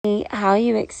me how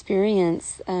you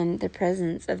experience the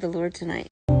presence of the Lord tonight.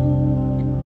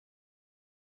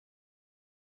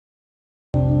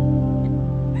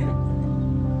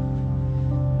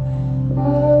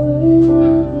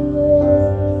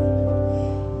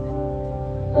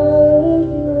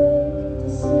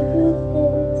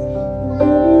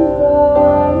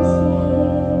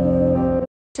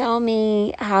 Tell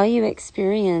me how you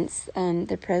experience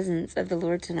the presence of the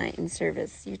Lord tonight in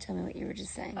service. You tell me what you were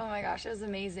just saying. Oh my gosh, it was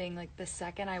amazing. Like the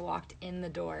second I walked in the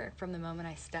door, from the moment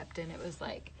I stepped in, it was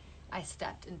like I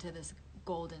stepped into this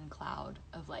golden cloud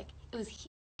of like, it was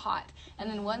hot. And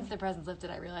then once the presence lifted,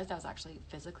 I realized I was actually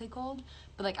physically cold,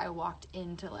 but like I walked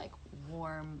into like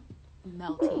warm,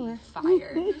 melty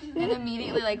fire and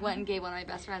immediately like went and gave one of my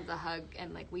best friends a hug,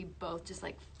 and like we both just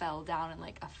like fell down in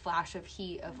like a flash of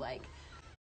heat of like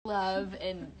love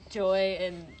and joy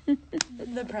and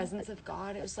the presence of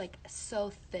God. It was like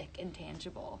so thick and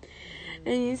tangible.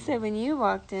 And you said when you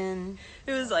walked in,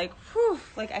 it was like, whew,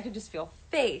 like I could just feel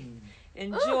faith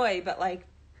and joy, but like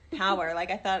power. Like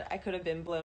I thought I could have been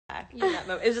blown back in that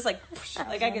moment. It was just like, whoosh,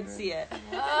 like I could see it.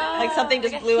 Like something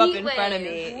just blew up in front of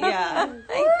me. Yeah.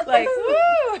 Like,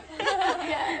 woo!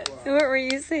 Yes. So what were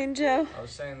you saying, Joe? I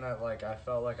was saying that like I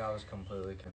felt like I was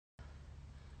completely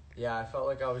I felt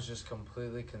like I was just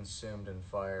completely consumed in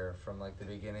fire from like the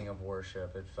beginning of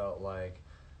worship. It felt like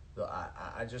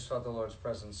I just felt the Lord's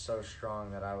presence so strong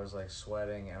that I was like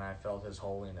sweating, and I felt His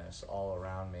holiness all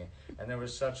around me. And there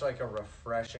was such like a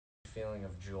refreshing feeling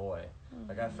of joy.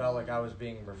 Like I felt like I was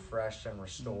being refreshed and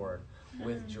restored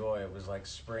with joy. It was like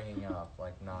springing up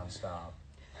like nonstop.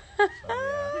 So,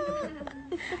 yeah.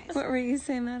 What were you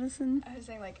saying, Madison? I was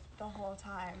saying like the whole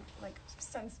time, like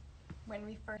since when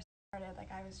we first started,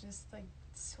 like I was just like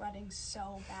sweating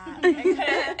so bad. Like,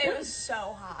 it was so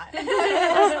hot.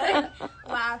 I was like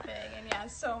laughing and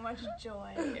so much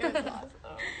joy. It was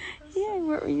awesome. Yeah,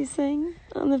 what were you saying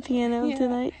on the piano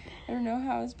tonight? I don't know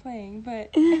how I was playing, but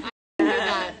I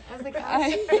was like,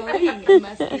 how's it going? It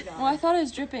must be gone. well, I thought I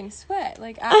was dripping sweat.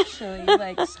 Like actually,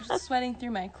 like sweating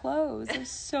through my clothes. It was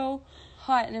so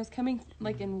hot, and it was coming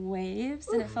like in waves,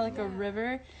 and it felt like a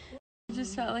river. It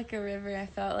just felt like a river. I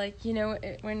felt like, you know,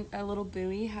 when a little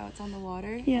buoy, how it's on the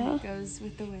water, and it goes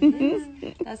with the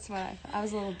waves. That's what I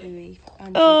was a little buoy.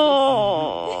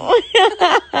 Oh,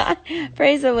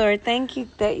 praise the Lord! Thank you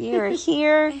that you are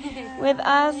here with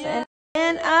us and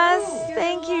in us.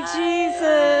 Thank you,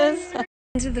 Jesus.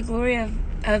 To the glory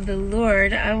of the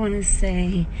Lord, I want to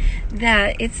say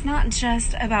that it's not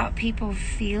just about people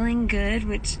feeling good,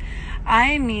 which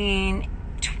I mean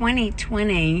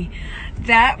 2020,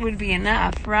 that would be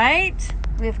enough, right?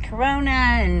 With Corona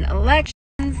and elections,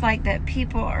 like that,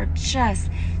 people are just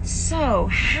so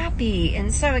happy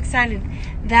and so excited.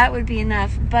 That would be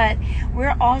enough. But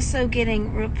we're also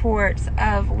getting reports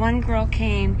of one girl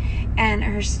came and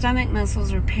her stomach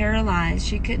muscles were paralyzed.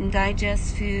 She couldn't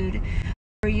digest food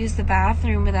or use the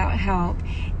bathroom without help.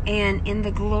 And in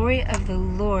the glory of the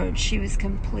Lord, she was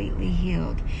completely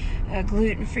healed.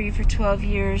 Gluten-free for 12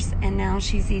 years, and now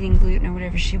she's eating gluten or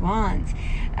whatever she wants.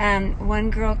 One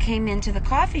girl came into the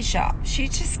coffee shop. She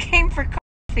just came for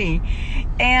coffee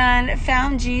and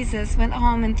found Jesus, went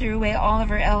home and threw away all of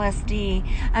her LSD.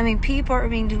 I mean, people are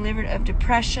being delivered of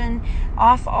depression,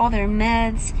 off all their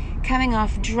meds, coming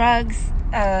off drugs,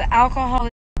 alcohol.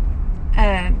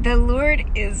 The Lord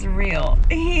is real.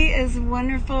 He is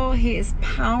wonderful. He is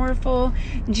powerful.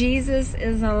 Jesus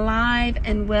is alive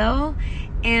and well.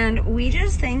 And we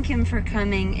just thank Him for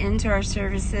coming into our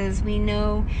services. We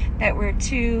know that where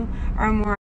two or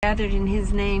more gathered in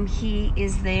His name, He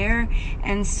is there.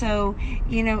 And so,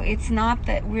 you know, it's not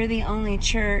that we're the only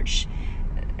church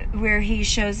where He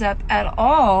shows up at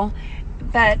all,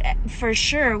 but for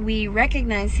sure we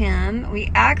recognize Him.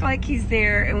 We act like He's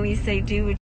there, and we say, do what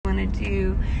you want to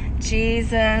do.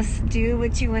 Jesus, do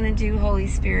what you want to do, Holy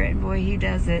Spirit. And boy, He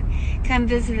does it. Come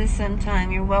visit us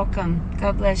sometime. You're welcome.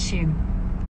 God bless you.